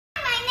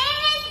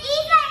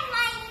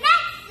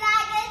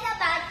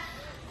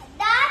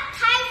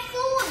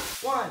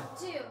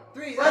2,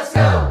 3, let's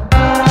go!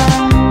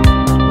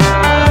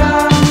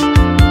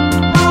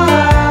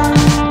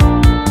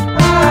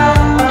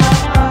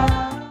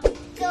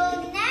 So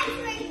next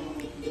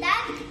the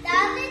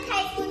other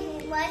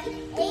typhoon was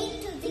A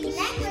to Z.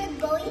 Next we're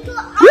going to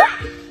R.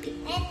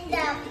 And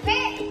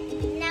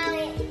now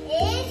it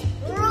is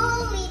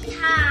Rolly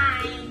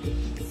time.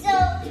 So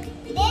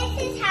this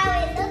is how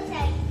it looks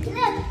like.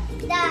 Look,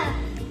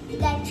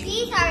 the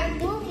trees are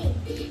moving.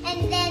 And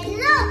then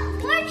look,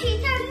 more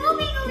trees are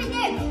moving over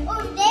there,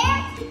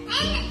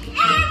 and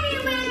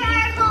everywhere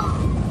are home.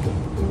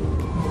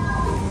 So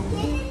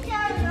this is the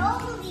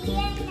Rolly,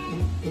 and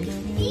then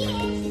see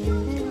it's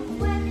super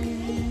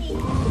windy.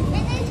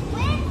 And it's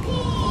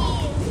windy.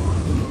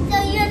 So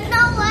you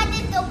know what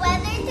is the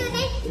weather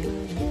today?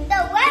 The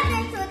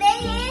weather today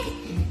is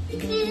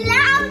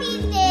cloudy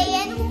day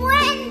and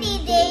windy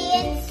day,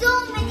 and so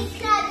many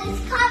clouds is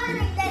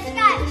covering the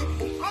sky.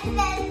 And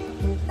then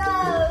the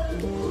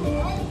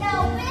winds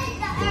are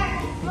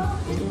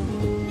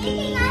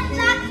making us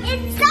locked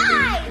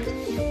inside.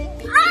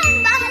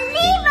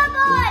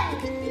 Unbelievable!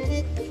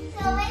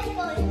 So it's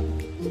going.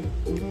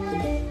 So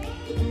it's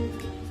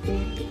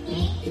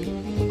raining.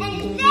 And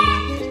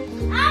then,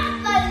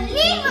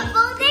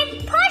 unbelievable, they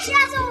push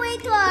us away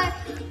to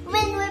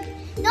when we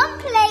don't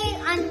play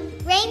on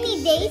rainy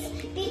days,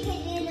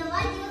 because you know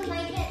what, you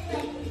might get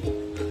like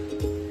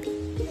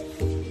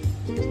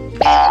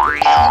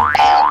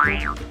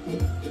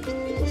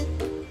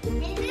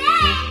and then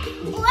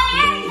we're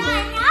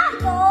gonna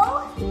go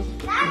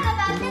talk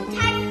about the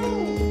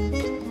typhoon.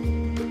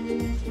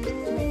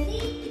 So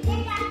see,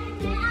 there's a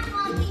man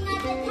honking at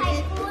the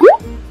typhoon.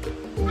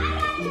 Hi.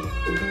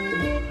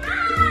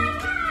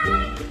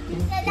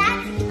 So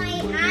that's my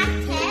aunt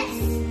Tess,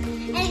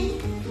 and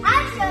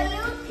I'll show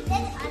you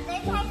there's other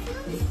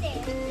typhoons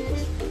there.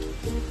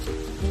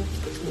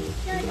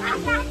 So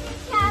that's the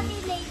chubby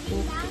lady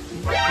down.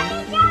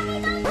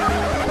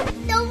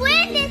 The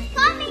wind is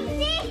coming,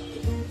 see?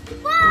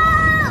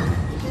 Whoa!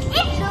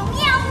 It blew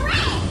me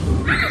away!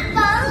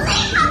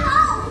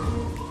 Unbelievable!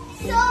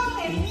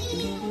 Super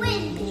mean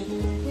wind.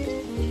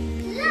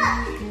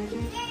 Look!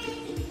 There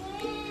is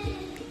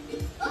wind.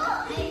 Oh,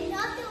 I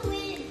love the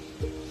wind.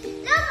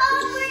 Look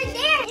over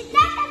there! Is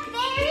that a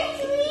Ferris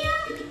wheel?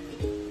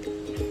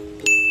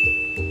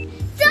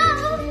 So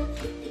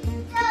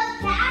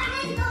that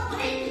is the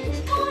wind.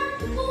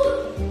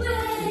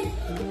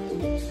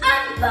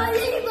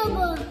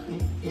 Unbelievable!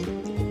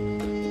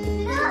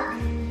 Look!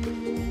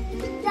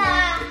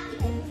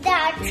 The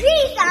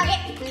trees are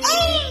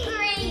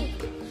angry!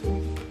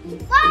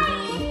 Why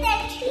is the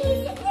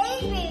trees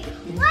angry?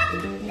 What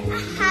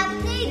have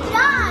they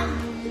done?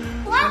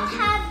 What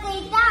have they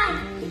done?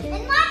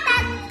 And what's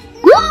that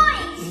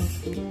noise?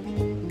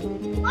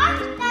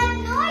 What's that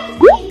noise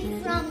came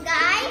from,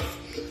 guys?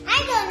 I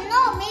don't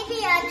know. Maybe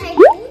a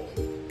typhoon?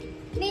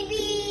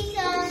 Maybe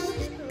some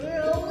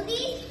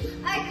rollies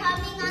are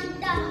coming on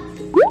the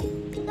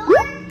door?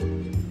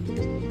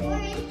 Or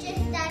it's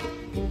just that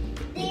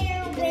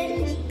they're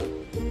windy?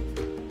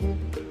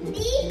 B,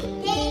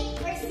 A,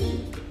 or C?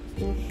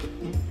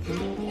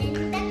 Type in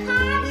the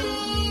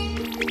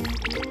comments.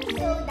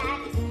 So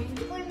that's it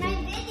for my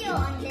video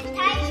on the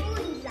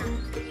typhoon vlog.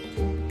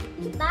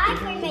 Bye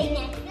for my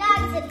next vlog.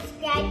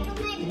 Subscribe to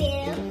my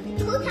video.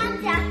 2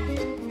 thumbs up.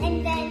 And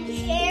then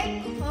share,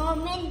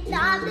 comment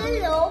down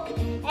below.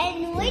 And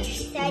which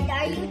side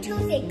are you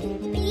choosing?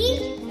 B,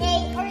 A,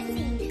 or C?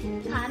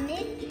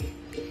 Comment,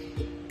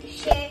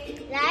 share,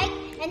 like,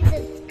 and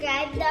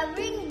subscribe the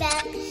ring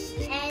bell.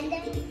 And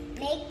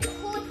make 2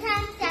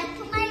 thumbs up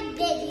to my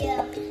video.